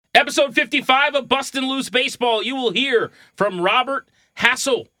Episode 55 of Bustin' Loose Baseball. You will hear from Robert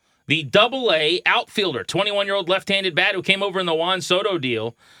Hassell, the Double-A outfielder, 21-year-old left-handed bat who came over in the Juan Soto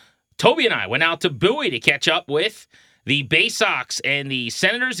deal. Toby and I went out to Bowie to catch up with the Bay Sox and the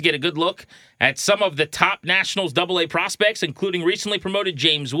Senators to get a good look at some of the top Nationals Double-A prospects, including recently promoted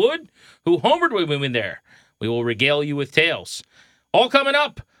James Wood, who homered when we went there. We will regale you with tales. All coming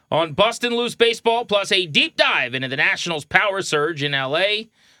up on Bustin' Loose Baseball, plus a deep dive into the Nationals' power surge in L.A.,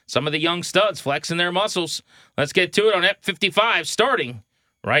 some of the young studs flexing their muscles. Let's get to it on Ep 55, starting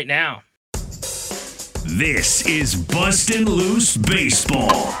right now. This is Bustin' Loose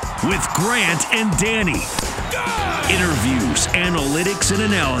Baseball with Grant and Danny. Interviews, analytics, and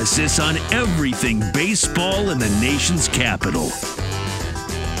analysis on everything baseball in the nation's capital.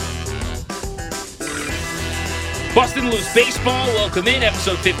 Bustin' Loose Baseball, welcome in,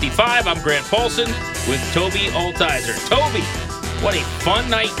 episode 55. I'm Grant Paulson with Toby Altizer. Toby, what a fun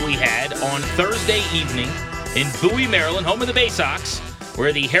night we had on Thursday evening in Bowie, Maryland, home of the Bay Sox,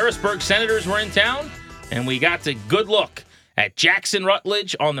 where the Harrisburg Senators were in town, and we got a good look at Jackson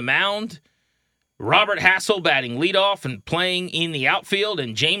Rutledge on the mound, Robert Hassell batting leadoff and playing in the outfield,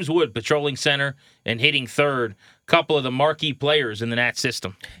 and James Wood patrolling center and hitting third. Couple of the marquee players in the Nats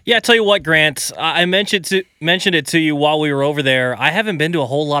system. Yeah, I tell you what, Grant, I mentioned it to you while we were over there. I haven't been to a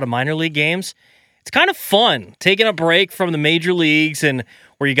whole lot of minor league games. It's kind of fun taking a break from the major leagues and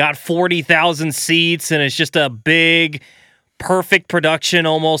where you got 40,000 seats and it's just a big, perfect production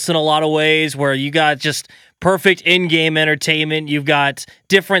almost in a lot of ways where you got just perfect in-game entertainment. You've got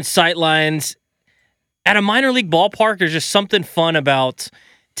different sight lines. At a minor league ballpark, there's just something fun about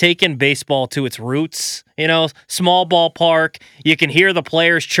taking baseball to its roots. You know, small ballpark. You can hear the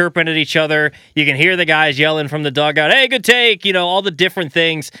players chirping at each other. You can hear the guys yelling from the dugout, hey, good take. You know, all the different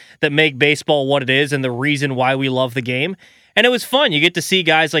things that make baseball what it is and the reason why we love the game. And it was fun. You get to see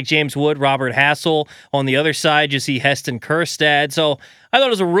guys like James Wood, Robert Hassell. On the other side, you see Heston Kjerstad. So I thought it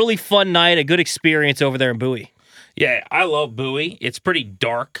was a really fun night, a good experience over there in Bowie. Yeah, I love Bowie. It's pretty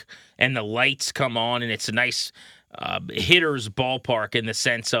dark, and the lights come on, and it's a nice hitter's ballpark in the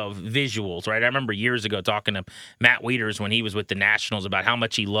sense of visuals, right? I remember years ago talking to Matt Wieters when he was with the Nationals about how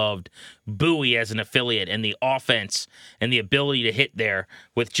much he loved Bowie as an affiliate and the offense and the ability to hit there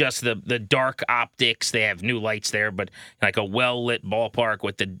with just the dark optics. They have new lights there, but like a well-lit ballpark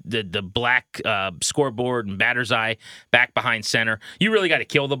with the black scoreboard and batter's eye back behind center. You really got to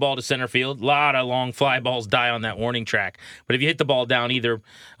kill the ball to center field. A lot of long fly balls die on that warning track. But if you hit the ball down either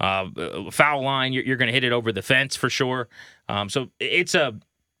foul line, you're going to hit it over the fence for sure. So it's a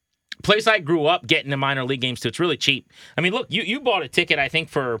place I grew up getting to minor league games too. It's really cheap. I mean, look, you bought a ticket, I think,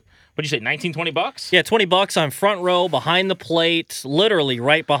 for, what'd you say, $19-20? Yeah, $20 on front row, behind the plate, literally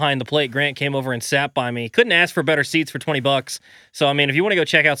right behind the plate. Grant came over and sat by me. Couldn't ask for better seats for $20. So, I mean, if you want to go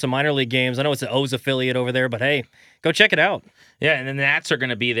check out some minor league games, I know it's the O's affiliate over there, but hey, go check it out. Yeah, and then the Nats are going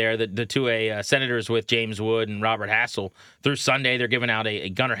to be there, the 2A Senators with James Wood and Robert Hassell. Through Sunday, they're giving out a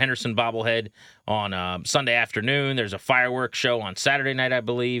Gunnar Henderson bobblehead on Sunday afternoon. There's a fireworks show on Saturday night, I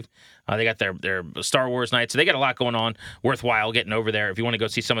believe. They got their Star Wars night, so they got a lot going on. Worthwhile getting over there if you want to go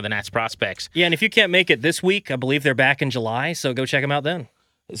see some of the Nats prospects. Yeah, and if you can't make it this week, I believe they're back in July, so go check them out then.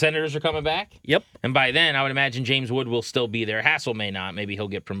 The Senators are coming back? Yep. And by then, I would imagine James Wood will still be there. Hassell may not. Maybe he'll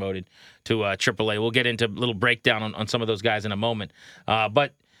get promoted to AAA. We'll get into a little breakdown on some of those guys in a moment.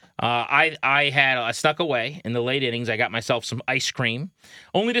 But I snuck away in the late innings. I got myself some ice cream.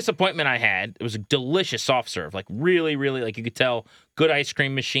 Only disappointment I had, it was a delicious soft serve. Like really, really, like you could tell, good ice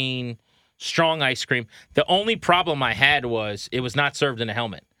cream machine, strong ice cream. The only problem I had was it was not served in a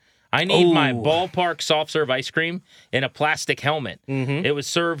helmet. I need my ballpark soft serve ice cream in a plastic helmet. Mm-hmm. It was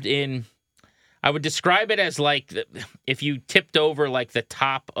served in, I would describe it as like if you tipped over like the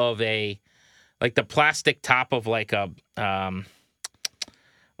top of the plastic top of like a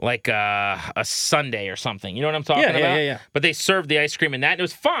sundae or something. You know what I'm talking about? Yeah. But they served the ice cream in that, and it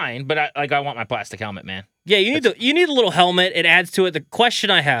was fine, but I want my plastic helmet, man. Yeah, you need a little helmet. It adds to it. The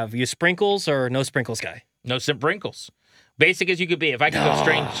question I have, you sprinkles or no sprinkles guy? No sprinkles. Basic as you could be. If I could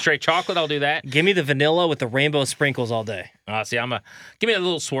go straight chocolate, I'll do that. Give me the vanilla with the rainbow sprinkles all day. Give me a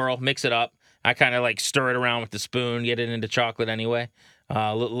little swirl, mix it up. I kind of like stir it around with the spoon, get it into chocolate anyway.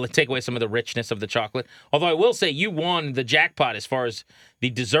 Take away some of the richness of the chocolate. Although I will say you won the jackpot as far as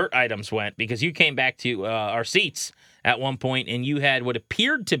the dessert items went, because you came back to our seats at one point and you had what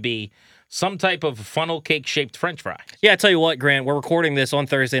appeared to be some type of funnel cake-shaped French fry. Yeah, I tell you what, Grant, we're recording this on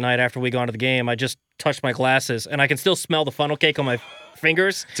Thursday night after we go into the game. I just touched my glasses, and I can still smell the funnel cake on my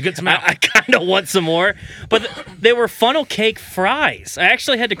fingers. It's a good smell. I kind of want some more. But they were funnel cake fries. I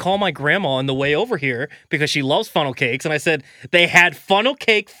actually had to call my grandma on the way over here because she loves funnel cakes. And I said, they had funnel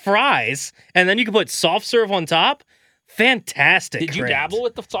cake fries, and then you could put soft serve on top. Fantastic. Did you dabble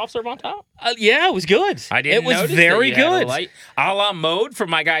with the soft serve on top? Yeah, it was good. I didn't. It was notice very that you had good. A la mode from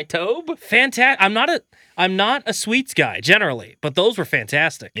my guy Tobe. Fantastic. I'm not a sweets guy generally, but those were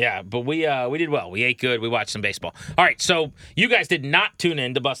fantastic. Yeah, but we did well. We ate good. We watched some baseball. All right, so you guys did not tune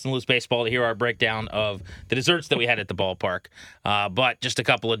in to Bustin' Loose Baseball to hear our breakdown of the desserts that we had at the ballpark, but just a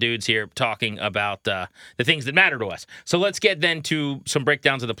couple of dudes here talking about the things that matter to us. So let's get then to some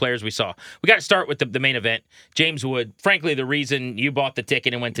breakdowns of the players we saw. We got to start with the main event. James Wood, frankly, the reason you bought the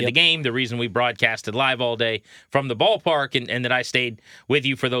ticket and went to the game, the reason we broadcasted live all day from the ballpark and that I stayed with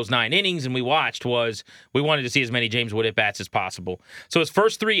you for those 9 innings and we watched was we wanted to see as many James Wood at-bats as possible. So his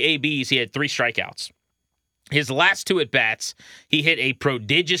first 3 ABs, he had 3 strikeouts. His last 2 at-bats, he hit a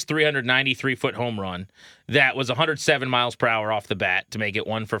prodigious 393-foot home run that was 107 miles per hour off the bat to make it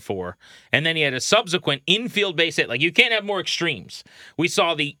 1 for 4. And then he had a subsequent infield base hit. Like, you can't have more extremes. We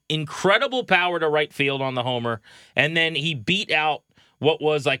saw the incredible power to right field on the homer, and then he beat out what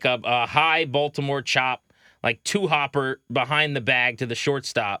was like a high Baltimore chop, like 2-hopper behind the bag to the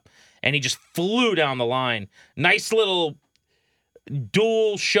shortstop, and he just flew down the line. Nice little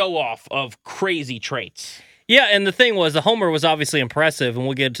dual show-off of crazy traits. Yeah, and the thing was, the homer was obviously impressive, and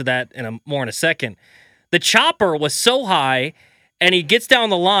we'll get to that more in a second. The chopper was so high, and he gets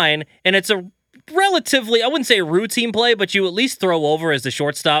down the line, and it's a relatively, I wouldn't say a routine play, but you at least throw over as the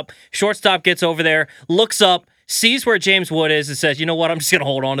shortstop. Shortstop gets over there, looks up, sees where James Wood is, and says, you know what, I'm just going to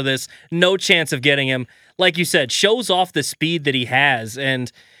hold on to this. No chance of getting him. Like you said, shows off the speed that he has,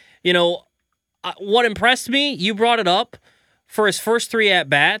 and you know, what impressed me, you brought it up, for his first 3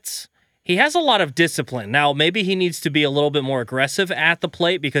 at-bats, he has a lot of discipline. Now, maybe he needs to be a little bit more aggressive at the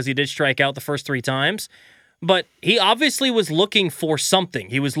plate because he did strike out the first 3 times, but he obviously was looking for something.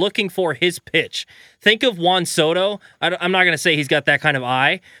 He was looking for his pitch. Think of Juan Soto. I'm not going to say he's got that kind of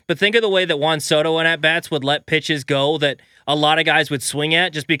eye, but think of the way that Juan Soto in at-bats would let pitches go that a lot of guys would swing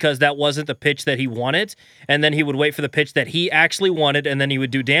at just because that wasn't the pitch that he wanted, and then he would wait for the pitch that he actually wanted, and then he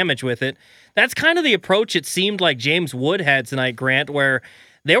would do damage with it. That's kind of the approach it seemed like James Wood had tonight, Grant, where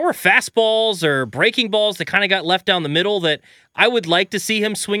there were fastballs or breaking balls that kind of got left down the middle that I would like to see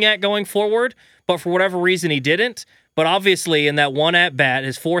him swing at going forward, but for whatever reason he didn't. But obviously in that one at-bat,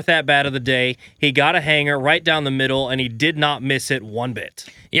 his 4th at-bat of the day, he got a hanger right down the middle, and he did not miss it one bit.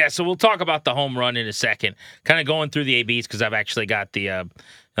 Yeah, so we'll talk about the home run in a second. Kind of going through the ABs because I've actually got the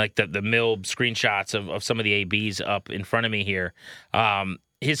MILB screenshots of some of the ABs up in front of me here.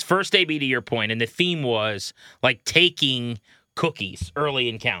 His first AB, to your point, and the theme was like taking cookies early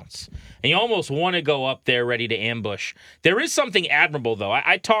in counts. And you almost want to go up there ready to ambush. There is something admirable, though.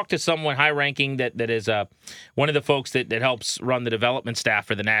 I talked to someone high-ranking that is one of the folks that helps run the development staff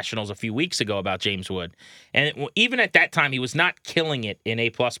for the Nationals a few weeks ago about James Wood. And even at that time, he was not killing it in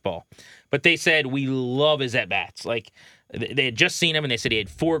A-plus ball. But they said, we love his at-bats. Like, they had just seen him, and they said he had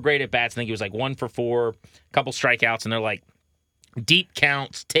 4 great at-bats. I think he was like 1 for 4, a couple strikeouts, and they're like, deep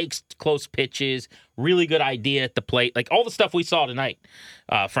counts, takes close pitches, really good idea at the plate, like all the stuff we saw tonight,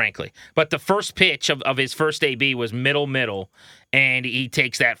 frankly. But the first pitch of his first AB was middle, and he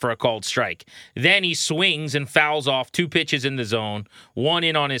takes that for a called strike. Then he swings and fouls off 2 pitches in the zone, 1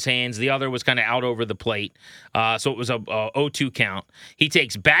 in on his hands, the other was kind of out over the plate, so it was a 0-2 count. He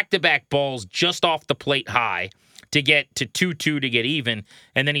takes back-to-back balls just off the plate high to get to 2-2 to get even,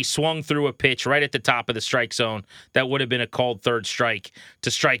 and then he swung through a pitch right at the top of the strike zone that would have been a called 3rd strike to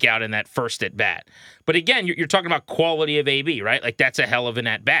strike out in that first at-bat. But again, you're talking about quality of AB, right? Like, that's a hell of an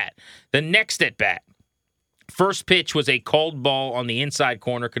at-bat. The next at-bat, first pitch was a called ball on the inside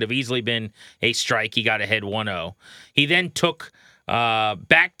corner, could have easily been a strike. He got ahead 1-0. He then took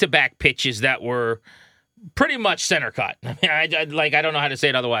back-to-back pitches that were pretty much center cut. I don't know how to say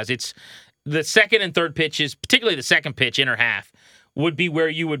it otherwise. It's the second and third pitches, particularly the second pitch, inner half, would be where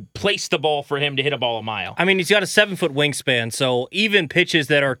you would place the ball for him to hit a ball a mile. I mean, he's got a 7-foot wingspan, so even pitches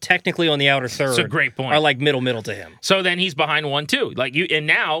that are technically on the outer third That's a great point. are like middle to him. So then he's behind 1-2. And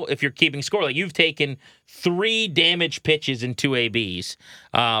now, if you're keeping score, like you've taken 3 damaged pitches in 2 ABs.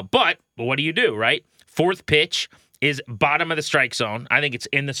 But what do you do, right? 4th pitch is bottom of the strike zone. I think it's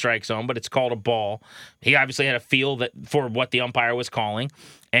in the strike zone, but it's called a ball. He obviously had a feel that for what the umpire was calling,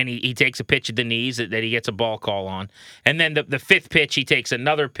 and he takes a pitch at the knees that he gets a ball call on. And then the 5th pitch, he takes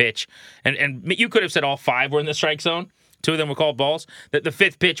another pitch, and you could have said all 5 were in the strike zone, 2 of them were called balls. The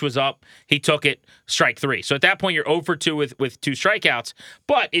 5th pitch was up. He took it, strike 3. So at that point, you're 0 for 2 with 2 strikeouts.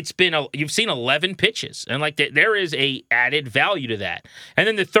 But you've seen 11 pitches, and like there is a added value to that. And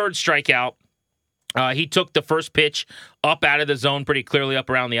then the 3rd strikeout, he took the first pitch up out of the zone pretty clearly up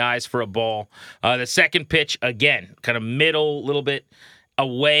around the eyes for a ball. The 2nd pitch, again, kind of middle, a little bit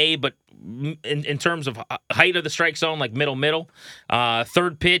away, but in terms of height of the strike zone, like middle.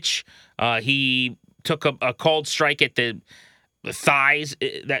 3rd pitch, he took a called strike at the thighs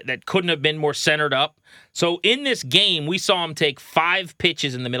that couldn't have been more centered up. So in this game, we saw him take 5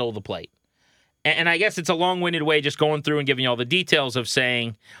 pitches in the middle of the plate. And I guess it's a long-winded way just going through and giving you all the details of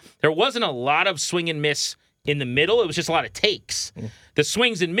saying there wasn't a lot of swing and miss in the middle. It was just a lot of takes. The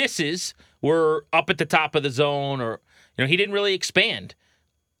swings and misses were up at the top of the zone, or he didn't really expand.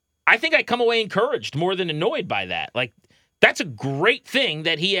 I think I come away encouraged more than annoyed by that. Like, that's a great thing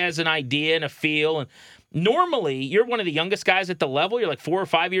that he has an idea and a feel. And normally, you're one of the youngest guys at the level. You're like 4 or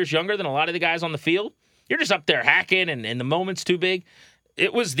 5 years younger than a lot of the guys on the field. You're just up there hacking, and the moment's too big.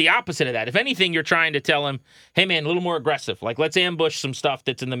 It was the opposite of that. If anything, you're trying to tell him, hey, man, a little more aggressive. Like, let's ambush some stuff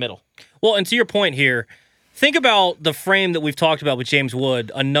that's in the middle. Well, and to your point here, think about the frame that we've talked about with James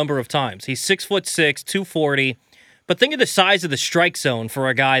Wood a number of times. He's 6'6", 240, but think of the size of the strike zone for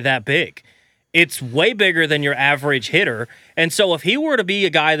a guy that big. It's way bigger than your average hitter. And so if he were to be a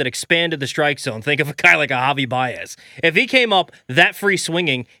guy that expanded the strike zone, think of a guy like a Javi Baez. If he came up that free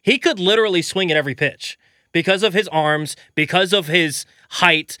swinging, he could literally swing at every pitch. Because of his arms, because of his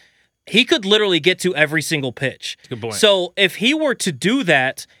height, he could literally get to every single pitch. Good point. So if he were to do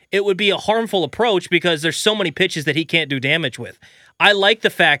that, it would be a harmful approach because there's so many pitches that he can't do damage with. I like the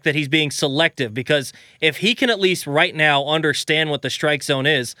fact that he's being selective because if he can at least right now understand what the strike zone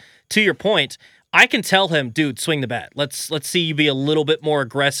is, to your point, I can tell him, dude, swing the bat. Let's see you be a little bit more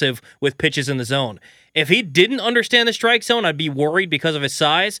aggressive with pitches in the zone. If he didn't understand the strike zone, I'd be worried because of his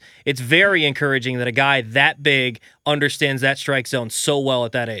size. It's very encouraging that a guy that big understands that strike zone so well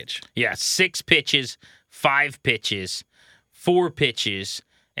at that age. Yeah, 6 pitches, 5 pitches, 4 pitches,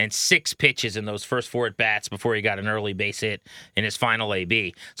 and 6 pitches in those first 4 at-bats before he got an early base hit in his final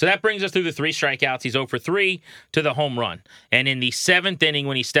AB. So that brings us through the 3 strikeouts. He's 0 for 3 to the home run. And in the 7th inning,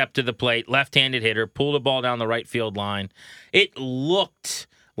 when he stepped to the plate, left-handed hitter, pulled the ball down the right field line. It looked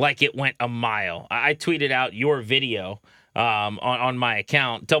like it went a mile. I tweeted out your video on my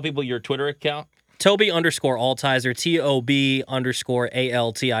account. Tell people your Twitter account. Toby_Altizer, TOB_ALTIZER.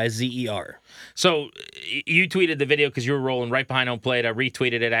 So you tweeted the video because you were rolling right behind home plate. I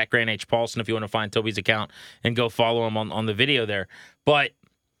retweeted it at Grant H. Paulson if you want to find Toby's account and go follow him on the video there. But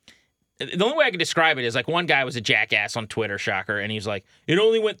the only way I can describe it is like one guy was a jackass on Twitter, shocker, and he's like, it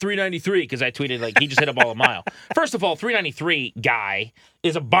only went 393 because I tweeted like he just hit a ball a mile. First of all, 393 guy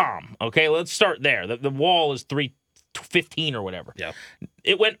is a bomb, okay? Let's start there. The wall is 315 or whatever. Yeah.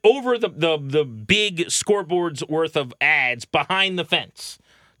 It went over the big scoreboard's worth of ads behind the fence,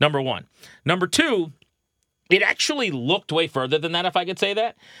 number one. Number two, it actually looked way further than that, if I could say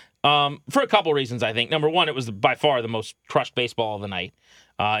that, for a couple reasons, I think. Number one, it was by far the most crushed baseball of the night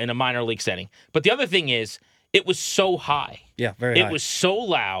in a minor league setting. But the other thing is, it was so high. Yeah, very high. It was so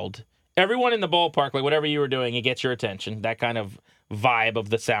loud. Everyone in the ballpark, like whatever you were doing, it gets your attention, that kind of vibe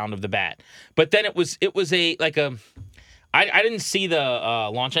of the sound of the bat. But then it was I didn't see the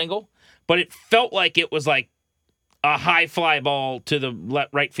launch angle, but it felt like it was like a high fly ball to the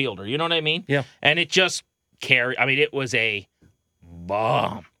right fielder. You know what I mean? Yeah. And it just carried. I mean, it was a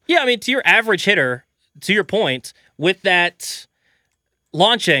bomb. Yeah, I mean, to your average hitter, to your point, with that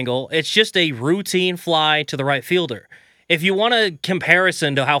launch angle, it's just a routine fly to the right fielder. If you want a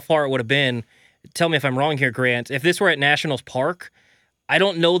comparison to how far it would have been, tell me if I'm wrong here, Grant. If this were at Nationals Park, I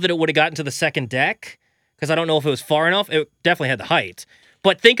don't know that it would have gotten to the second deck because I don't know if it was far enough. It definitely had the height.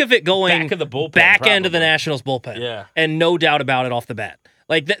 But think of it going back of the bullpen, back end of the Nationals bullpen. Yeah. And no doubt about it off the bat.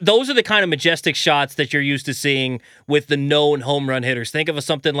 Like, those are the kind of majestic shots that you're used to seeing with the known home run hitters. Think of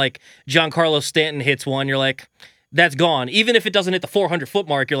something like Giancarlo Stanton hits one, you're like, that's gone. Even if it doesn't hit the 400-foot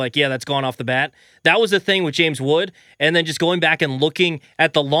mark, you're like, yeah, that's gone off the bat. That was the thing with James Wood. And then just going back and looking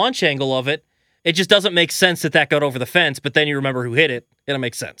at the launch angle of it, it just doesn't make sense that got over the fence, but then you remember who hit it. It'll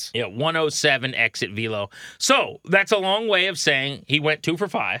make sense. Yeah, 107 exit velo. So that's a long way of saying he went 2 for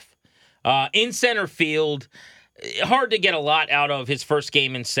 5. In center field, hard to get a lot out of his first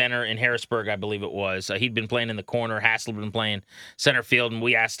game in center in Harrisburg, I believe it was. He'd been playing in the corner. Hassell had been playing center field, and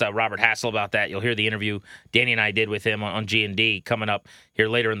we asked Robert Hassell about that. You'll hear the interview Danny and I did with him on G&D coming up here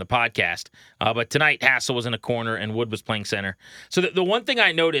later in the podcast. But tonight, Hassell was in a corner, and Wood was playing center. So the one thing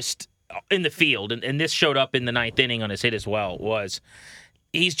I noticed in the field, and this showed up in the 9th inning on his hit as well, was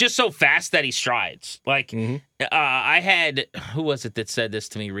he's just so fast that he strides. Like, I had, who was it that said this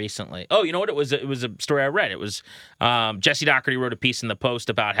to me recently? Oh, you know what? It was a story I read. It was Jesse Doherty wrote a piece in the Post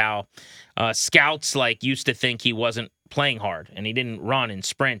about how scouts like used to think he wasn't playing hard and he didn't run and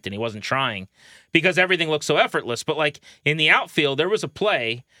sprint and he wasn't trying because everything looked so effortless. But like in the outfield, there was a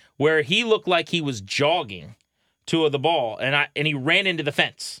play where he looked like he was jogging to the ball and he ran into the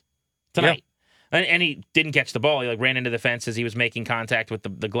fence tonight. Yep. And he didn't catch the ball. He like ran into the fence as he was making contact with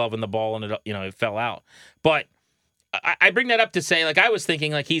the glove and the ball, and it fell out. But I bring that up to say, like, I was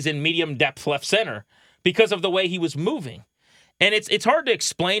thinking like he's in medium depth left center because of the way he was moving, and it's hard to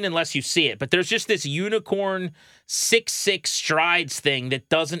explain unless you see it. But there's just this unicorn 6'6" strides thing that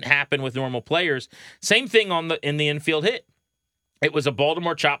doesn't happen with normal players. Same thing in the infield hit. It was a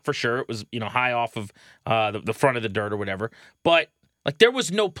Baltimore chop for sure. It was high off of the front of the dirt or whatever, but. Like, there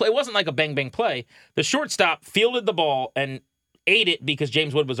was no play. It wasn't like a bang-bang play. The shortstop fielded the ball and ate it because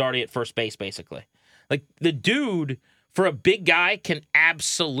James Wood was already at first base, basically. Like, the dude, for a big guy, can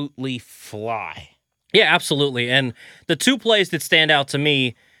absolutely fly. Yeah, absolutely. And the two plays that stand out to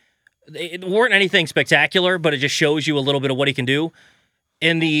me, it weren't anything spectacular, but it just shows you a little bit of what he can do.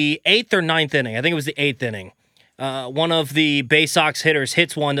 In the 8th or 9th inning, I think it was the 8th inning, one of the Bay Sox hitters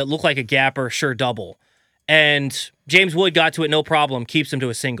hits one that looked like a gapper, sure double. And James Wood got to it no problem, keeps him to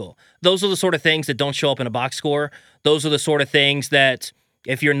a single. Those are the sort of things that don't show up in a box score. Those are the sort of things that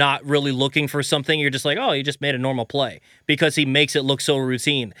if you're not really looking for something, you're just like, oh, he just made a normal play because he makes it look so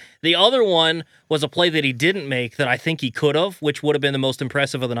routine. The other one was a play that he didn't make that I think he could have, which would have been the most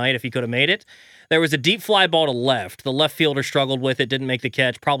impressive of the night if he could have made it. There was a deep fly ball to left. The left fielder struggled with it, didn't make the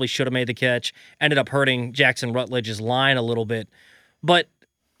catch, probably should have made the catch, ended up hurting Jackson Rutledge's line a little bit. But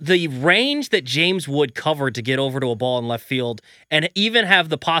the range that James Wood covered to get over to a ball in left field and even have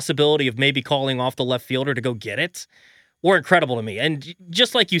the possibility of maybe calling off the left fielder to go get it were incredible to me. And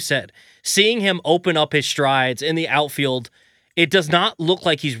just like you said, seeing him open up his strides in the outfield, it does not look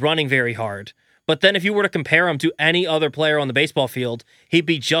like he's running very hard. But then if you were to compare him to any other player on the baseball field, he'd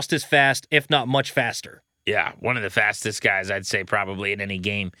be just as fast, if not much faster. Yeah, one of the fastest guys, I'd say, probably in any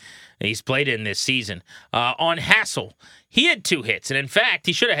game he's played in this season. On Hassell, he had 2 hits, and in fact,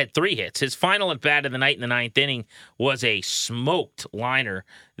 he should have had 3 hits. His final at-bat of the night in the 9th inning was a smoked liner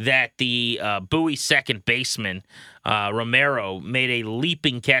that the Bowie second baseman, Romero, made a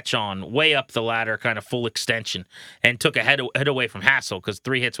leaping catch on way up the ladder, kind of full extension, and took a head away from Hassell because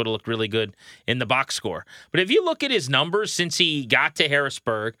 3 hits would have looked really good in the box score. But if you look at his numbers since he got to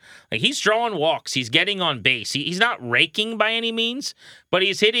Harrisburg, like he's drawing walks, he's getting on base. He's not raking by any means, but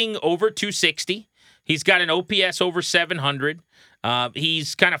he's hitting over 260. He's got an OPS over 700.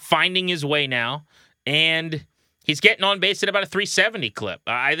 He's kind of finding his way now, and he's getting on base at about a 370 clip.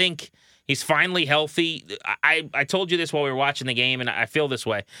 I think he's finally healthy. I told you this while we were watching the game, and I feel this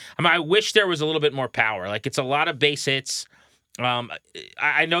way. I mean, I wish there was a little bit more power. Like, it's a lot of base hits.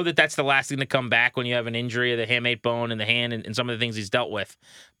 I know that's the last thing to come back when you have an injury of the hamate bone in the hand and some of the things he's dealt with.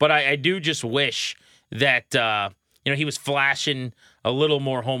 But I do just wish that he was flashing a little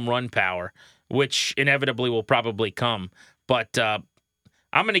more home run power, which inevitably will probably come. But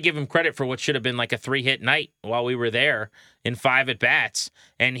I'm going to give him credit for what should have been like a 3-hit night while we were there in 5 at-bats.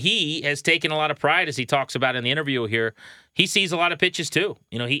 And he has taken a lot of pride, as he talks about in the interview here. He sees a lot of pitches, too.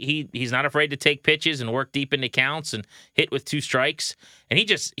 He's not afraid to take pitches and work deep into counts and hit with 2 strikes. And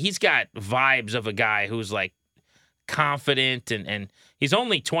he's got vibes of a guy who's, like, confident. And he's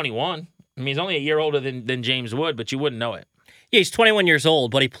only 21. I mean, he's only a year older than James Wood, but you wouldn't know it. Yeah, he's 21 years old,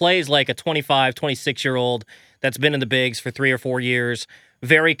 but he plays like a 25, 26-year-old that's been in the bigs for 3 or 4 years.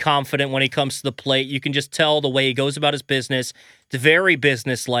 Very confident when he comes to the plate. You can just tell the way he goes about his business. It's very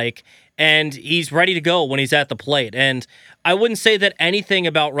businesslike, and he's ready to go when he's at the plate. And I wouldn't say that anything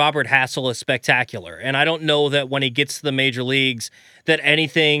about Robert Hassell is spectacular, and I don't know that when he gets to the major leagues that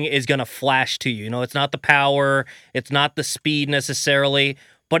anything is going to flash to you. It's not the power, it's not the speed necessarily,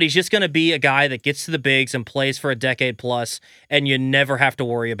 but he's just going to be a guy that gets to the bigs and plays for a decade plus, and you never have to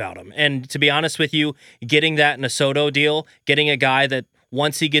worry about him. And to be honest with you, getting that in a Soto deal, getting a guy that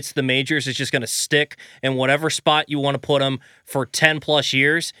once he gets to the majors is just going to stick in whatever spot you want to put him for 10 plus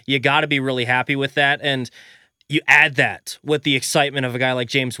years, you got to be really happy with that. And you add that with the excitement of a guy like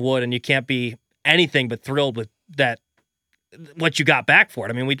James Wood, and you can't be anything but thrilled with that, what you got back for it.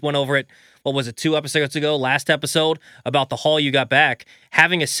 I mean, we went over it, 2 episodes ago, last episode, about the haul you got back.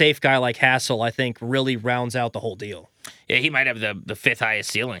 Having a safe guy like Hassell, I think, really rounds out the whole deal. Yeah, he might have the 5th highest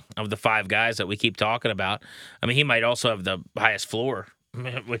ceiling of the 5 guys that we keep talking about. I mean, he might also have the highest floor,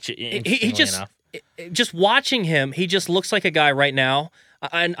 which, interestingly enough. Just watching him, he just looks like a guy right now.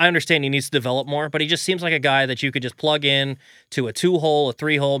 I understand he needs to develop more, but he just seems like a guy that you could just plug in to a 2-hole, a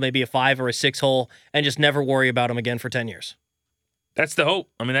 3-hole, maybe a 5 or a 6-hole, and just never worry about him again for 10 years. That's the hope.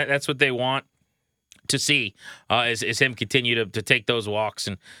 I mean, that's what they want to see is him continue to take those walks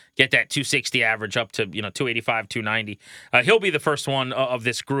and get that 260 average up to 285, 290. He'll be the first one of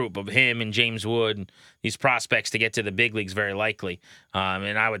this group of him and James Wood and these prospects to get to the big leagues very likely.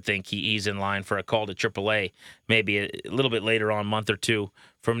 And I would think he's in line for a call to AAA maybe a little bit later on, month or two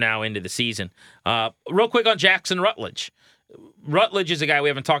from now into the season. Real quick on Jackson Rutledge. Rutledge is a guy we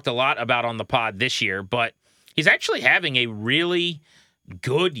haven't talked a lot about on the pod this year, but he's actually having a really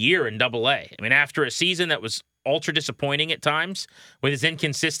good year in Double-A. I mean, after a season that was ultra disappointing at times with his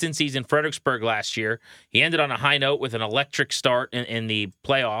inconsistencies in Fredericksburg last year, he ended on a high note with an electric start in the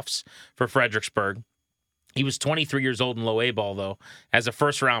playoffs for Fredericksburg. He was 23 years old in low A ball, though, as a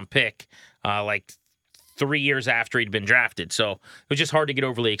first-round pick, like 3 years after he'd been drafted. So it was just hard to get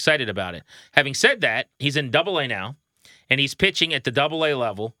overly excited about it. Having said that, he's in Double-A now, and he's pitching at the Double-A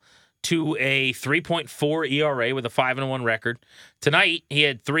level to a 3.4 ERA with a 5-1 record. Tonight, he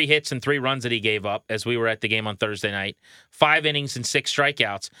had 3 hits and 3 runs that he gave up as we were at the game on Thursday night. 5 innings and 6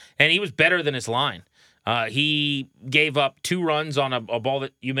 strikeouts, and he was better than his line. He gave up 2 runs on a ball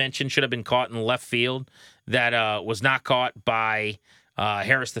that you mentioned should have been caught in left field that was not caught by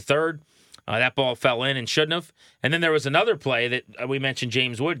Harris III. That ball fell in and shouldn't have. And then there was another play that we mentioned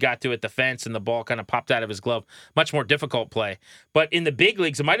James Wood got to at the fence, and the ball kind of popped out of his glove. Much more difficult play. But in the big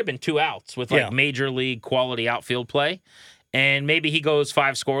leagues, it might have been 2 outs with major league quality outfield play. And maybe he goes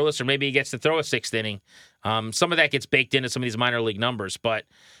 5 scoreless, or maybe he gets to throw a 6th inning. Some of that gets baked into some of these minor league numbers. But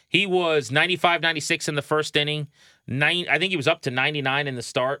he was 95, 96 in the first inning. I think he was up to 99 in the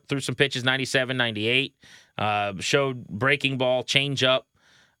start, threw some pitches, 97, 98. Showed breaking ball, change up.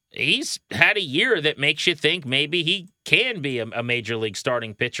 He's had a year that makes you think maybe he can be a major league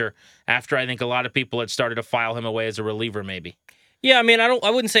starting pitcher after I think a lot of people had started to file him away as a reliever maybe. Yeah, I mean, I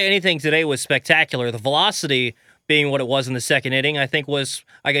wouldn't say anything today was spectacular. The velocity being what it was in the second inning, I think was,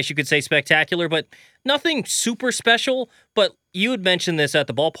 I guess you could say spectacular, but nothing super special. But you had mentioned this at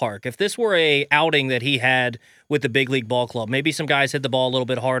the ballpark. If this were a outing that he had with the big league ball club, maybe some guys hit the ball a little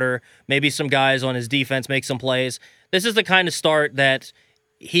bit harder, maybe some guys on his defense make some plays. This is the kind of start that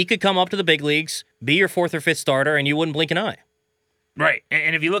he could come up to the big leagues, be your 4th or 5th starter, and you wouldn't blink an eye. Right.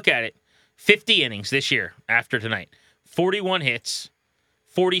 And if you look at it, 50 innings this year after tonight, 41 hits,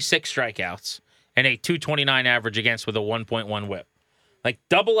 46 strikeouts, and a 229 average against with a 1.1 whip. Like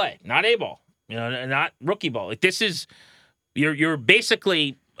Double-A, not A ball, not rookie ball. Like this is, you're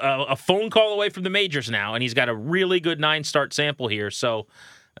basically a phone call away from the majors now, and he's got a really good 9-start sample here. So,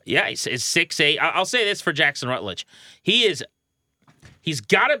 yeah, he's 6'8". I'll say this for Jackson Rutledge. He's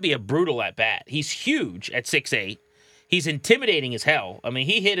got to be a brutal at bat. He's huge at 6'8". He's intimidating as hell. I mean,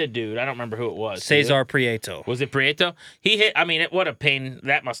 he hit a dude. I don't remember who it was. Cesar Prieto. Was it Prieto? He hit, I mean, what a pain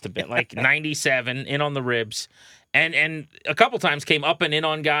that must have been. Like 97 in on the ribs. And a couple times came up and in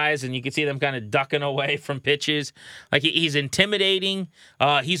on guys, and you could see them kind of ducking away from pitches. Like he's intimidating.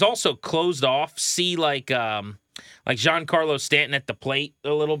 He's also closed off. See, like Giancarlo Stanton at the plate a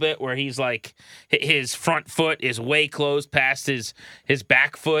little bit, where he's like his front foot is way closed past his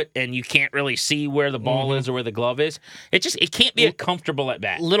back foot, and you can't really see where the ball is or where the glove is. It can't be a comfortable at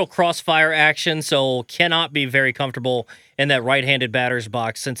bat. Little crossfire action, so cannot be very comfortable in that right-handed batter's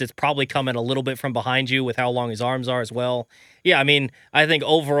box, since it's probably coming a little bit from behind you with how long his arms are as well. Yeah, I mean, I think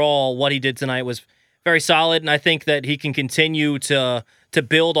overall what he did tonight was very solid, and I think that he can continue to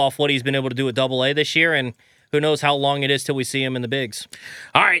build off what he's been able to do at Double-A this year, and who knows how long it is till we see him in the bigs.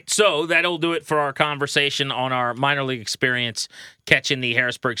 All right, so that'll do it for our conversation on our minor league experience catching the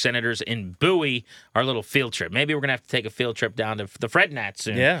Harrisburg Senators in Bowie, our little field trip. Maybe we're going to have to take a field trip down to the Fred Nats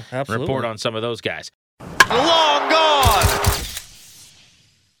soon. Yeah, absolutely. Report on some of those guys. Long gone!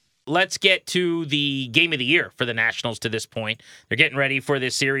 Let's get to the game of the year for the Nationals to this point. They're getting ready for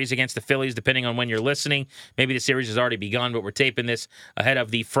this series against the Phillies, depending on when you're listening. Maybe the series has already begun, but we're taping this ahead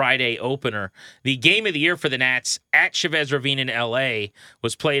of the Friday opener. The game of the year for the Nats at Chavez Ravine in L.A.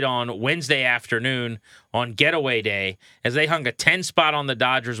 was played on Wednesday afternoon on Getaway Day, as they hung a 10 spot on the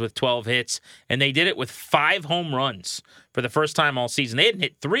Dodgers with 12 hits, and they did it with 5 home runs for the first time all season. They hadn't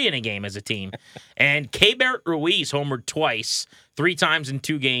hit 3 in a game as a team. And Keibert Ruiz homered twice, 3 times in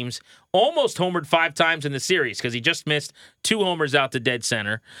 2 games, almost homered 5 times in the series because he just missed 2 homers out to dead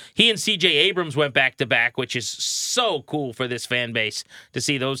center. He and C.J. Abrams went back-to-back, which is so cool for this fan base to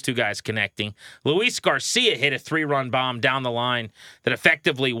see those 2 guys connecting. Luis Garcia hit a 3-run bomb down the line that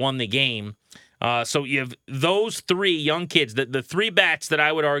effectively won the game. So you have those 3 young kids, the 3 bats that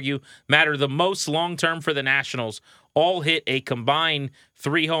I would argue matter the most long-term for the Nationals, all hit a combined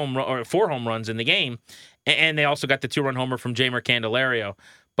 4 home runs in the game, and they also got the 2-run homer from Jeimer Candelario.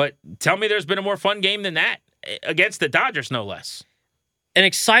 But tell me there's been a more fun game than that against the Dodgers, no less. An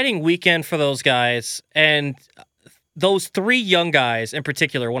exciting weekend for those guys, and those 3 young guys in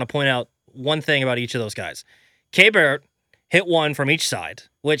particular. I want to point out one thing about each of those guys. K-Bert hit one from each side,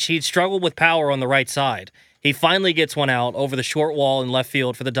 which he'd struggled with power on the right side. He finally gets one out over the short wall in left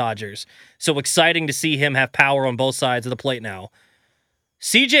field for the Dodgers. So exciting to see him have power on both sides of the plate now.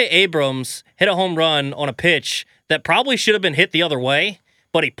 C.J. Abrams hit a home run on a pitch that probably should have been hit the other way,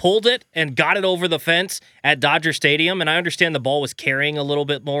 but he pulled it and got it over the fence at Dodger Stadium. And I understand the ball was carrying a little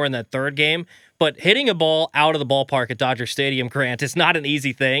bit more in that third game, but hitting a ball out of the ballpark at Dodger Stadium, Grant, is not an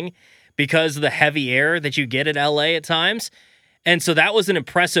easy thing because of the heavy air that you get at L.A. at times. And so that was an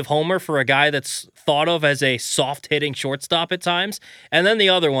impressive homer for a guy that's thought of as a soft-hitting shortstop at times. And then the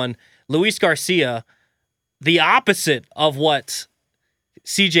other one, Luis Garcia, the opposite of what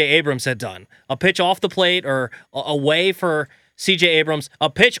C.J. Abrams had done. A pitch off the plate or away for C.J. Abrams, a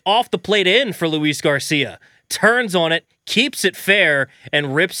pitch off the plate in for Luis Garcia. Turns on it, keeps it fair,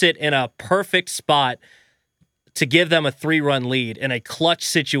 and rips it in a perfect spot to give them a 3-run lead in a clutch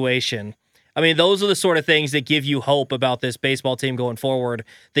situation. I mean, those are the sort of things that give you hope about this baseball team going forward.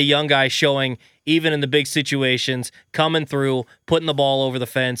 The young guys showing, even in the big situations, coming through, putting the ball over the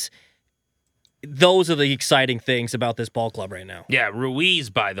fence. Those are the exciting things about this ball club right now. Yeah, Ruiz,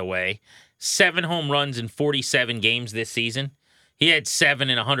 by the way, 7 home runs in 47 games this season. He had 7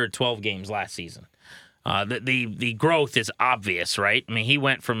 in 112 games last season. The growth is obvious, right? I mean, he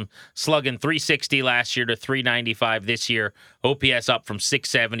went from slugging 360 last year to 395 this year. OPS up from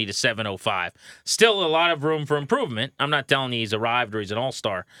 670 to 705. Still a lot of room for improvement. I'm not telling you he's arrived or he's an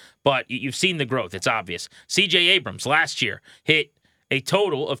all-star, but you've seen the growth. It's obvious. C.J. Abrams last year hit a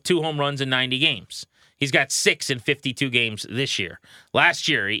total of 2 home runs in 90 games. He's got 6 in 52 games this year. Last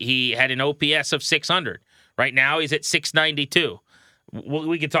year, he had an OPS of 600. Right now, he's at 692.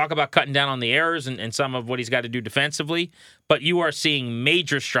 We could talk about cutting down on the errors and some of what he's got to do defensively, but you are seeing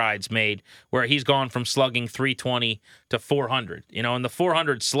major strides made where he's gone from slugging 320 to 400. And the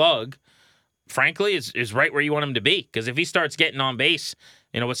 400 slug, frankly, is right where you want him to be. Because if he starts getting on base,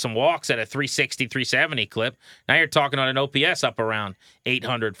 with some walks at a 360, 370 clip, now you're talking on an OPS up around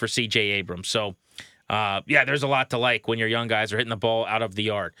 800 for C.J. Abrams. So, there's a lot to like when your young guys are hitting the ball out of the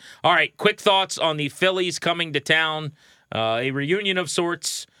yard. All right, quick thoughts on the Phillies coming to town. A reunion of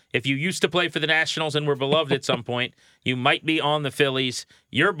sorts. If you used to play for the Nationals and were beloved at some point, you might be on the Phillies.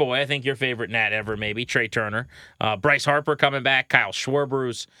 Your boy, I think your favorite Nat ever, maybe, Trey Turner. Bryce Harper coming back. Kyle Schwarber,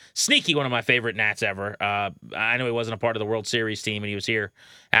 who's sneaky one of my favorite Nats ever. I know he wasn't a part of the World Series team, and he was here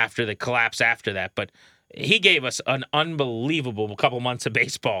after the collapse after that, but he gave us an unbelievable couple months of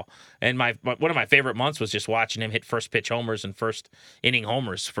baseball. And one of my favorite months was just watching him hit first pitch homers and first inning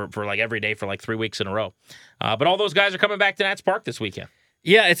homers for like every day for like 3 weeks in a row. But all those guys are coming back to Nats Park this weekend.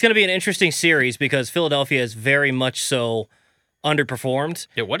 Yeah, it's going to be an interesting series because Philadelphia is very much so underperformed.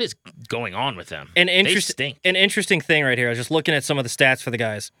 Yeah, what is going on with them? They stink. An interesting thing right here. I was just looking at some of the stats for the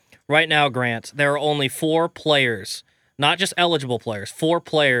guys. Right now, Grant, there are only 4 players, not just eligible players, 4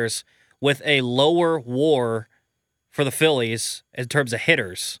 players with a lower WAR for the Phillies in terms of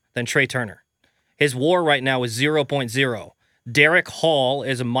hitters than Trey Turner. His WAR right now is 0.0. Derek Hall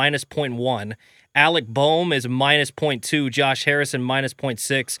is a minus 0.1. Alec Boehm is minus 0.2. Josh Harrison minus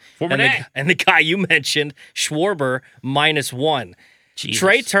 0.6. And the guy you mentioned, Schwarber, minus 1. Jesus.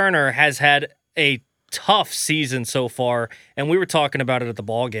 Trey Turner has had a tough season so far, and we were talking about it at the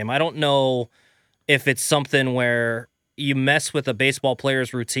ball game. I don't know if it's something where you mess with a baseball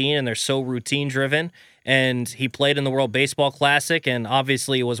player's routine and they're so routine driven, and he played in the World Baseball Classic and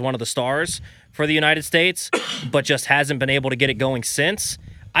obviously was one of the stars for the United States, but just hasn't been able to get it going since.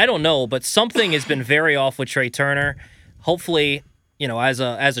 I don't know, but something has been very off with Trey Turner. Hopefully, as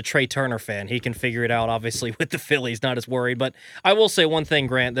a Trey Turner fan, he can figure it out. Obviously, with the Phillies, not as worried. But I will say one thing,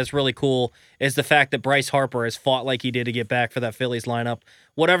 Grant, that's really cool is the fact that Bryce Harper has fought like he did to get back for that Phillies lineup.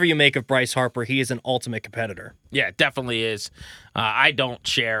 Whatever you make of Bryce Harper, he is an ultimate competitor. Yeah, it definitely is. I don't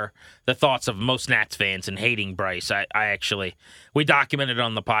share the thoughts of most Nats fans in hating Bryce. We documented it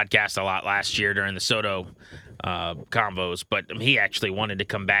on the podcast a lot last year during the Soto combos, but he actually wanted to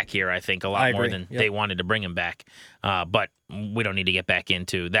come back here, I think, a lot more than they wanted to bring him back. But we don't need to get back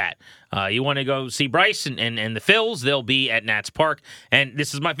into that. You want to go see Bryce and the Phils, they'll be at Nats Park. And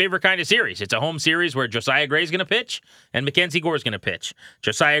this is my favorite kind of series. It's a home series where Josiah Gray's going to pitch and Mackenzie Gore's going to pitch.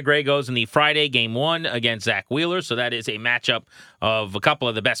 Josiah Gray goes in the Friday Game 1 against Zach Wheeler, so that is a matchup of a couple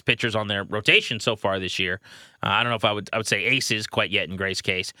of the best pitchers on their rotation so far this year. I don't know if I would say aces quite yet in Gray's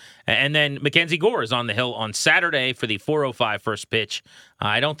case. And then Mackenzie Gore is on the hill on Saturday for the 4:05 first pitch.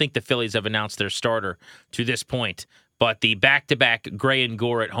 I don't think the Phillies have announced their starter to this point, but the back-to-back Gray and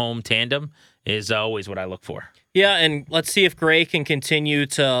Gore at home tandem is always what I look for. Yeah, and let's see if Gray can continue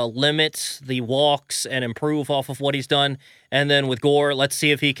to limit the walks and improve off of what he's done. And then with Gore, let's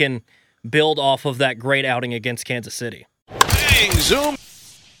see if he can build off of that great outing against Kansas City. Bang, zoom.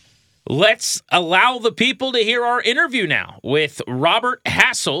 Let's allow the people to hear our interview now with Robert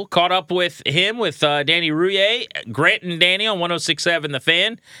Hassell. Caught up with him with Danny Rouillet, Grant and Danny on 106.7 The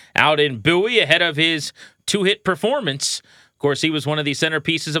Fan out in Bowie ahead of his two-hit performance. Of course, he was one of the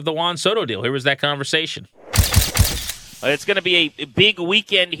centerpieces of the Juan Soto deal. Here was that conversation. It's going to be a big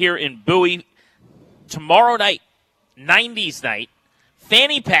weekend here in Bowie. Tomorrow night, 90s night,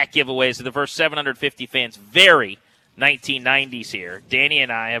 fanny pack giveaways to the first 750 fans. Very 1990s here. Danny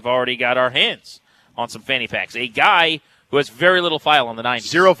and I have already got our hands on some fanny packs. A guy who has very little file on the 90s.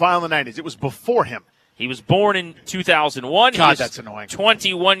 Zero file in the 90s. It was before him. He was born in 2001. God, that's annoying.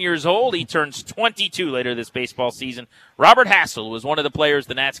 21 years old. He turns 22 later this baseball season. Robert Hassell was one of the players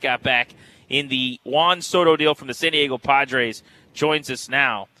the Nats got back in the Juan Soto deal from the San Diego Padres. Joins us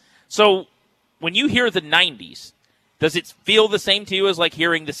now. So when you hear the 90s, does it feel the same to you as like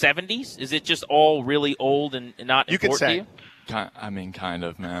hearing the 70s? Is it just all really old and not You important could say. to you? I mean, kind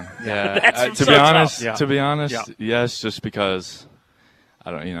of, man. That's To so be honest, tough. Yeah. to be honest, Yeah. yes, just because I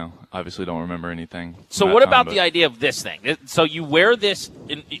don't, obviously don't remember anything. from So that what time, about but- the idea of this thing? So you wear this,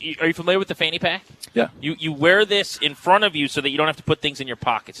 are you familiar with the fanny pack? Yeah. You wear this in front of you so that you don't have to put things in your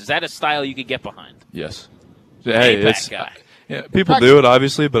pockets. Is that a style you could get behind? Yes. Fanny Hey, pack it's guy. yeah. People do it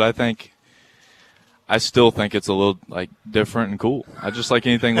obviously, but I still think it's a little like different and cool. I just like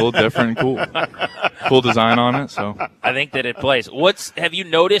anything a little different and cool. Cool design on it. So I think that it plays. Have you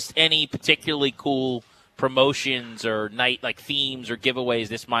noticed any particularly cool promotions or night like themes or giveaways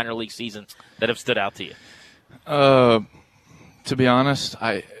this minor league season that have stood out to you? to be honest,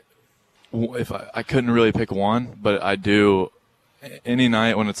 I couldn't really pick one, but I do. Any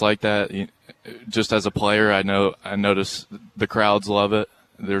night when it's like that, just as a player, I notice the crowds love it.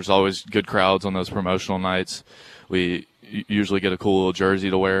 There's always good crowds on those promotional nights. We usually get a cool little jersey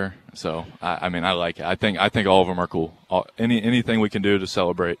to wear. So I like it. I think all of them are cool. Anything we can do to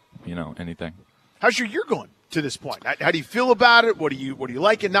celebrate, anything. How's your year going to this point? How do you feel about it? What do you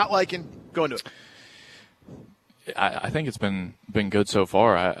liking, not liking? Go into it. I think it's been good so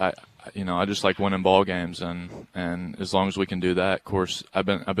far. I just like winning ball games, and as long as we can do that, of course, I've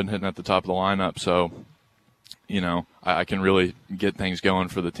been hitting at the top of the lineup, so I can really get things going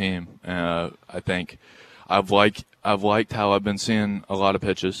for the team. I think I've liked how I've been seeing a lot of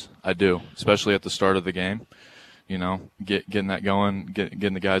pitches. I do, especially at the start of the game. Getting that going,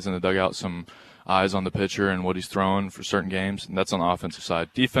 getting the guys in the dugout some eyes on the pitcher and what he's throwing for certain games, and that's on the offensive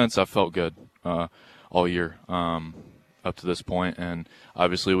side. Defense, I felt good all year up to this point, and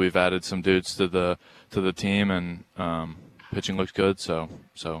obviously we've added some dudes to the team, and pitching looks good, so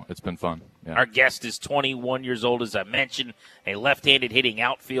it's been fun. Yeah. Our guest is 21 years old, as I mentioned, a left-handed hitting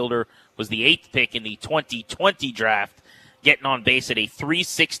outfielder, was the 8th pick in the 2020 draft, getting on base at a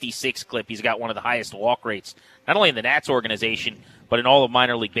 366 clip. He's got one of the highest walk rates, not only in the Nats organization, but in all of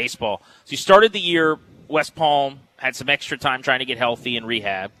minor league baseball. So you started the year, West Palm, had some extra time trying to get healthy and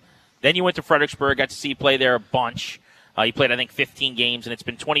rehab. Then you went to Fredericksburg, got to see you play there a bunch. You played, I think, 15 games, and it's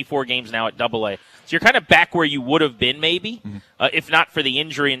been 24 games now at AA. So you're kind of back where you would have been, maybe, if not for the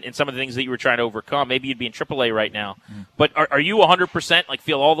injury and some of the things that you were trying to overcome. Maybe you'd be in AAA right now. But are you 100%, like,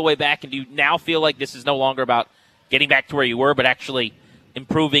 feel all the way back, and do you now feel like this is no longer about getting back to where you were, but actually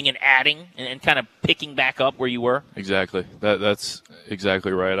improving and adding and kind of picking back up where you were? Exactly. That's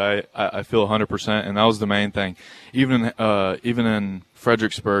exactly right. I feel 100%, and that was the main thing. Even in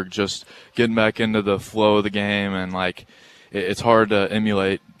Fredericksburg, just getting back into the flow of the game, and it's hard to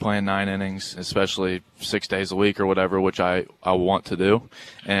emulate playing 9 innings, especially 6 days a week or whatever, which I want to do.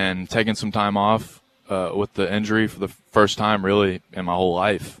 And taking some time off with the injury for the first time really in my whole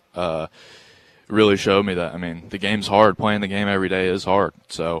life really showed me that. I mean, the game's hard. Playing the game every day is hard.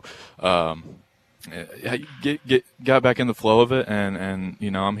 So got back in the flow of it, and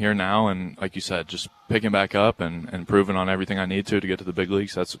I'm here now, and like you said, just picking back up and improving on everything I need to get to the big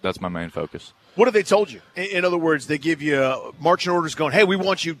leagues. That's my main focus. What have they told you? In other words, they give you marching orders going, hey, we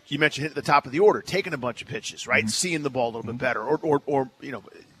want you mentioned hitting the top of the order, taking a bunch of pitches, right? Seeing the ball a little bit better, or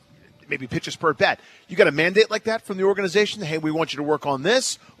maybe pitches per at bat. You got a mandate like that from the organization? Hey, we want you to work on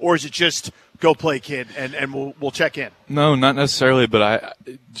this, or is it just go play, kid, and we'll check in? No, not necessarily, but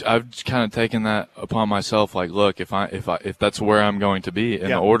I've kind of taken that upon myself. Like, look, if that's where I'm going to be in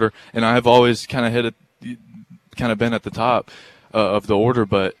the order, and I've always kind of hit it kind of been at the top of the order,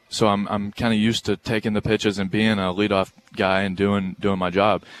 but so I'm kind of used to taking the pitches and being a leadoff guy and doing my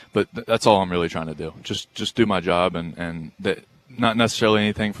job. But that's all I'm really trying to do. Just do my job, and that, not necessarily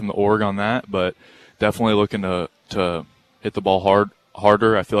anything from the org on that, but definitely looking to hit the ball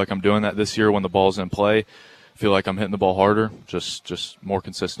harder. I feel like I'm doing that this year when the ball's in play. I feel like I'm hitting the ball harder, just more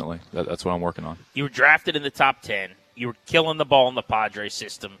consistently. That's what I'm working on. You were drafted in the top 10. You were killing the ball in the Padres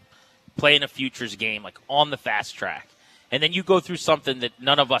system, playing a futures game, like on the fast track. And then you go through something that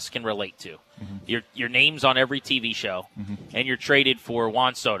none of us can relate to. Mm-hmm. Your name's on every TV show, mm-hmm. and you're traded for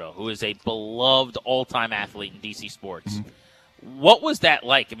Juan Soto, who is a beloved all-time athlete in DC sports. Mm-hmm. What was that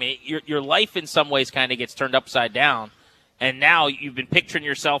like? I mean, your life in some ways kind of gets turned upside down, and now you've been picturing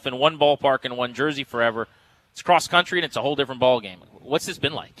yourself in one ballpark and one jersey forever. It's cross country, and it's a whole different ball game. What's this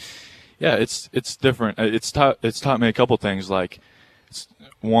been like? Yeah, it's different. It's taught me a couple things. Like,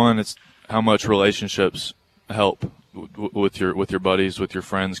 one, it's how much relationships help with your buddies, with your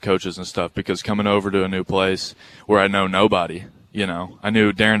friends, coaches, and stuff. Because coming over to a new place where I know nobody, I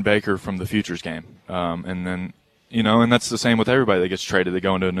knew Darren Baker from the Futures game, and then and that's the same with everybody that gets traded. They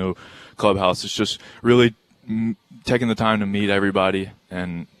go into a new clubhouse. It's just really taking the time to meet everybody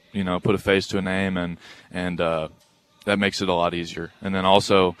and put a face to a name, and that makes it a lot easier. And then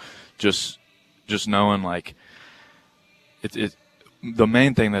also just knowing, like, it the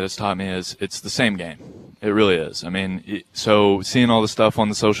main thing that it's taught me is it's the same game. It really is. I mean, so seeing all the stuff on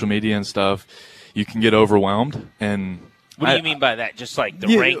the social media and stuff, you can get overwhelmed. And what do you mean by that? Just like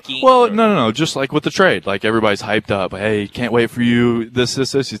the ranking? Well, no. Just like with the trade, like everybody's hyped up. Hey, can't wait for you. This.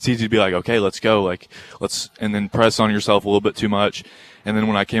 It's easy to be like, okay, let's go. Like, and then press on yourself a little bit too much. And then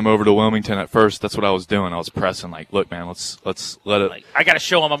when I came over to Wilmington at first, that's what I was doing. I was pressing, like, look, man, let's let it. Like, I got to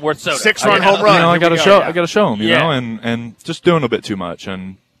show him I'm worth soda. 6-run home run. I got to show him, and just doing a bit too much,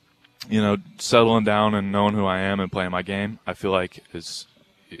 and settling down and knowing who I am and playing my game, I feel like is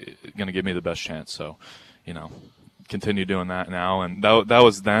going to give me the best chance. So, continue doing that now, and that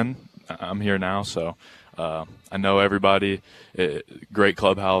was then. I'm here now, so I know everybody. Great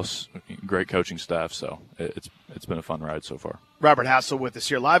clubhouse, great coaching staff. So it's been a fun ride so far. Robert Hassell with us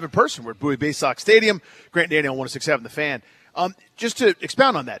here live in person. We're at Bowie Bay Sox Stadium. Grant and Danny on 106.7 The Fan. Just to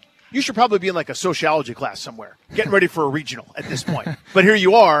expound on that, you should probably be in like a sociology class somewhere, getting ready for a regional at this point. But here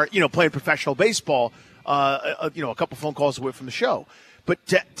you are, playing professional baseball, a couple phone calls away from the show. But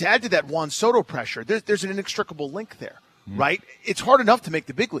to add to that Juan Soto pressure, there's an inextricable link there, right? It's hard enough to make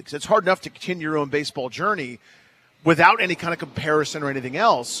the big leagues. It's hard enough to continue your own baseball journey without any kind of comparison or anything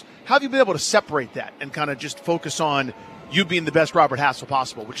else. How have you been able to separate that and kind of just focus on you being the best Robert Hassell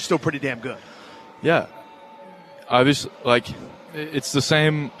possible, which is still pretty damn good? Yeah. Obviously, like, it's the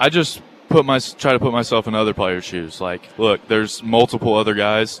same. I just try to put myself in other players' shoes. Like, look, there's multiple other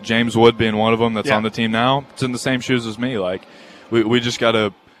guys. James Wood being one of them that's on the team now. It's in the same shoes as me. Like, we just got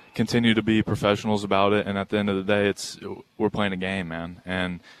to continue to be professionals about it. And at the end of the day, we're playing a game,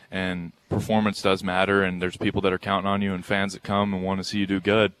 man. And performance does matter. And there's people that are counting on you and fans that come and want to see you do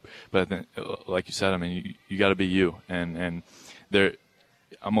good. But then, like you said, I mean, you got to be you. And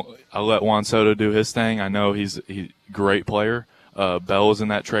I'll let Juan Soto do his thing. I know he's a great player. Bell was in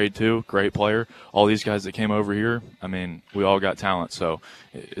that trade too, great player. All these guys that came over here, I mean, we all got talent. So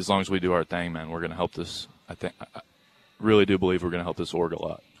as long as we do our thing, man, we're going to help this. I really do believe we're going to help this org a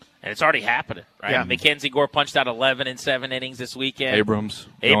lot. And it's already happening, right? Yeah. Mackenzie Gore punched out 11 in 7 innings this weekend. Abrams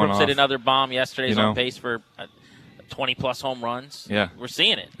hit another bomb yesterday. He's on pace for 20-plus home runs. Yeah. We're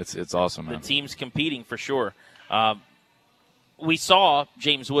seeing it. It's awesome, man. The team's competing for sure. We saw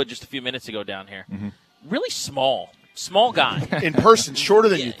James Wood just a few minutes ago down here. Mm-hmm. Really small guy. In person, shorter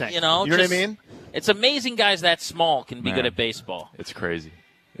than you think. You know what I mean? It's amazing guys that small can be good at baseball. It's crazy.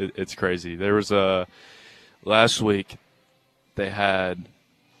 It's crazy. There was last week they had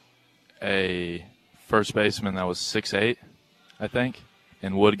a first baseman that was 6'8", I think,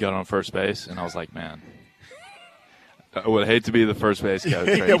 and Wood got on first base, and I was like, man, I would hate to be the first base coach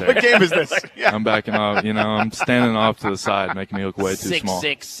right there. What game is this? Yeah. I'm backing off. I'm standing off to the side, making me look way too small.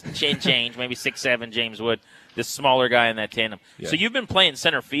 6'6", change, maybe 6'7", James Wood, the smaller guy in that tandem. Yeah. So you've been playing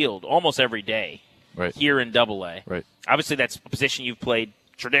center field almost every day here in Double-A. Right. Obviously, that's a position you've played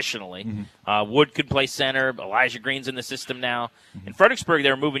traditionally. Mm-hmm. Wood could play center. Elijah Green's in the system now. Mm-hmm. In Fredericksburg, they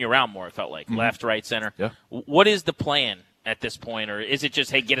were moving you around more, it felt like. Mm-hmm. Left, right, center. Yeah. What is the plan at this point? Or is it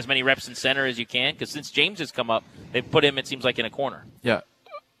just, hey, get as many reps in center as you can? Because since James has come up, they've put him, it seems like, in a corner. Yeah.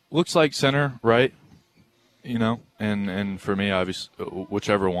 Looks like center, right? And for me, obviously,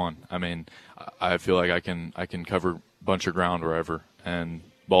 whichever one. I mean, I feel like I can cover a bunch of ground wherever, and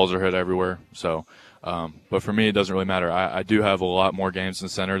balls are hit everywhere. So, but for me, it doesn't really matter. I do have a lot more games in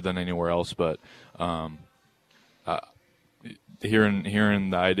center than anywhere else, but hearing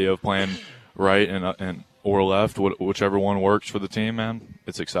the idea of playing right and or left, whichever one works for the team, man,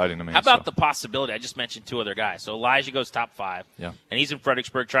 it's exciting to me. How about the possibility? I just mentioned 2 other guys. So Elijah goes top 5. Yeah. And he's in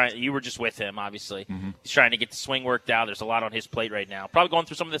Fredericksburg trying. You were just with him, obviously. Mm-hmm. He's trying to get the swing worked out. There's a lot on his plate right now. Probably going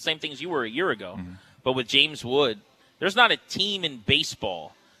through some of the same things you were a year ago. Mm-hmm. But with James Wood, there's not a team in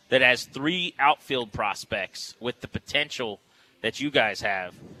baseball that has 3 outfield prospects with the potential that you guys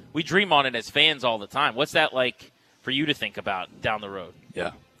have. We dream on it as fans all the time. What's that like for you to think about down the road?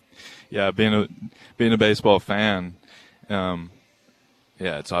 Yeah, being a baseball fan,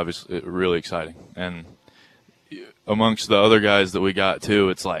 it's obviously really exciting. And amongst the other guys that we got too,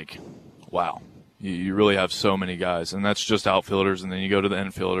 it's like, wow, you really have so many guys, and that's just outfielders. And then you go to the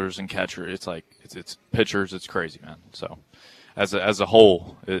infielders and catcher. It's like it's pitchers. It's crazy, man. So as a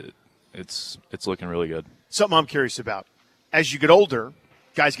whole, it's looking really good. Something I'm curious about. As you get older,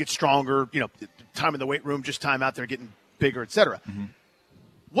 guys get stronger, time in the weight room, just time out there getting bigger, et cetera. Mm-hmm.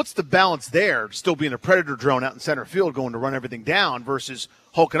 What's the balance there, still being a predator drone out in center field going to run everything down versus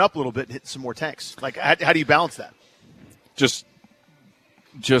hulking up a little bit and hitting some more tanks? Like, how do you balance that?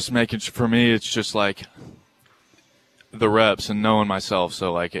 Just making, for me, it's just like the reps and knowing myself.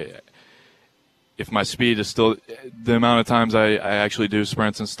 So, like, if my speed is still the amount of times I actually do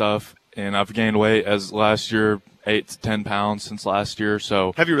sprints and stuff, and I've gained weight as last year, 8 to 10 pounds since last year.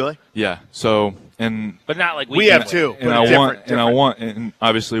 So have you really? Yeah. So but not like we have too. And I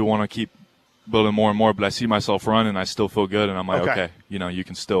obviously want to keep building more and more. But I see myself run, and I still feel good, and I'm like, okay,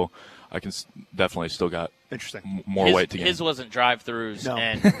 I can definitely still got more weight to gain. His wasn't drive-throughs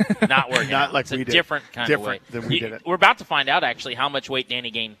and not working. Not out. like it's we a did. different kind of way. Than we did it. We're about to find out actually how much weight Danny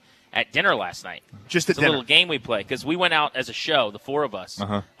gained at dinner last night. Just at it's dinner. A little game we play because we went out as a show, the 4 of us,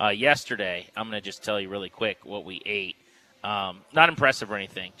 yesterday. I'm going to just tell you really quick what we ate. Not impressive or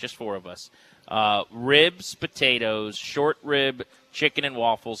anything, just 4 of us. Ribs, potatoes, short rib, chicken and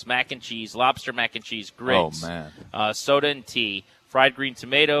waffles, mac and cheese, lobster mac and cheese, grits, soda and tea, fried green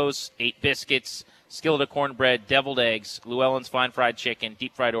tomatoes, 8 biscuits, skillet of cornbread, deviled eggs, Llewellyn's fine fried chicken,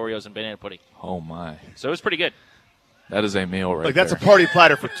 deep fried Oreos, and banana pudding. Oh, my. So it was pretty good. That is a meal right there. That's a party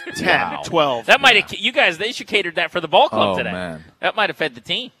platter for 10, 12. That might have, you guys, they should catered that for the ball club today. Man. That might have fed the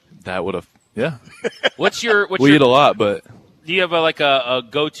team. That would have, yeah. We eat a lot, but. Do you have a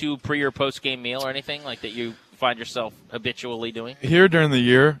go-to pre- or post-game meal or anything like that you find yourself habitually doing? Here during the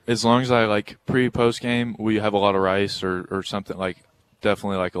year, as long as I like post game, we have a lot of rice or something, like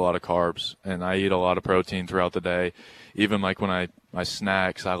definitely like a lot of carbs, and I eat a lot of protein throughout the day. Even like when my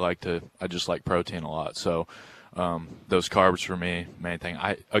snacks, I just like protein a lot. So those carbs for me, main thing.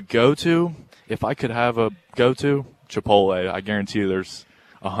 A go-to, if I could have a go-to, Chipotle. I guarantee you there's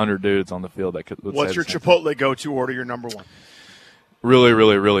 100 dudes on the field that could. What's your Chipotle go-to order? Your number one? Really,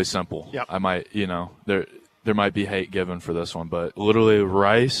 really, really simple. Yep. I might, there might be hate given for this one, but literally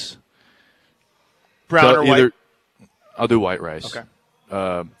rice. Brown or white? I'll do white rice.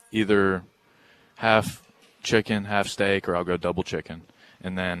 Okay. Either half chicken, half steak, or I'll go double chicken,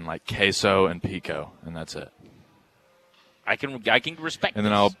 and then like queso and pico, and that's it. I can respect. And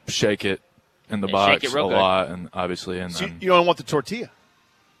then I'll shake it in the box a lot, and obviously, and so then you don't want the tortilla.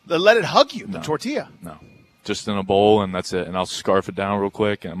 Let it hug you. The tortilla. No. Just in a bowl, and that's it. And I'll scarf it down real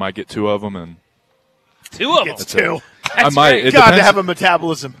quick, and I might get 2 of them. And 2 of them? It's 2. I might. It depends, to have a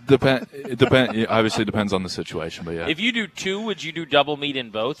metabolism. It obviously depends on the situation, but yeah. If you do 2, would you do double meat in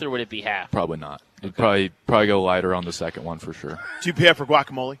both, or would it be half? Probably not. You'd probably go lighter on the second one for sure. Do you pay for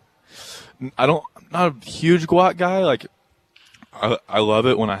guacamole? I'm not a huge guac guy. Like, I love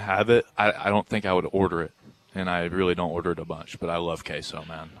it when I have it. I don't think I would order it. And I really don't order it a bunch, but I love queso,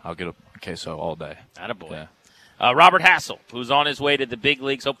 man. I'll get a queso all day. Attaboy. Yeah. Robert Hassell, who's on his way to the big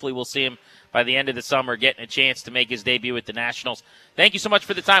leagues. Hopefully we'll see him by the end of the summer getting a chance to make his debut with the Nationals. Thank you so much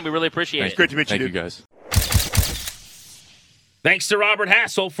for the time. We really appreciate it. It's great to meet you, Thank you, guys. Thanks to Robert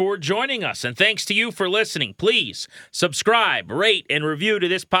Hassell for joining us, and thanks to you for listening. Please subscribe, rate, and review to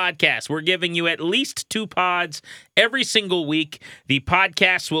this podcast. We're giving you at least 2 pods every single week. The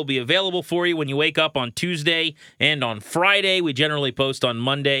podcasts will be available for you when you wake up on Tuesday and on Friday. We generally post on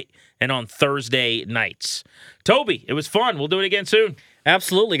Monday and on Thursday nights. Toby, it was fun. We'll do it again soon.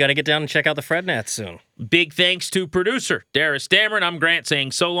 Absolutely. Got to get down and check out the Fred Nats soon. Big thanks to producer Darius Dameron. I'm Grant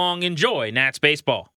saying so long. Enjoy Nats baseball.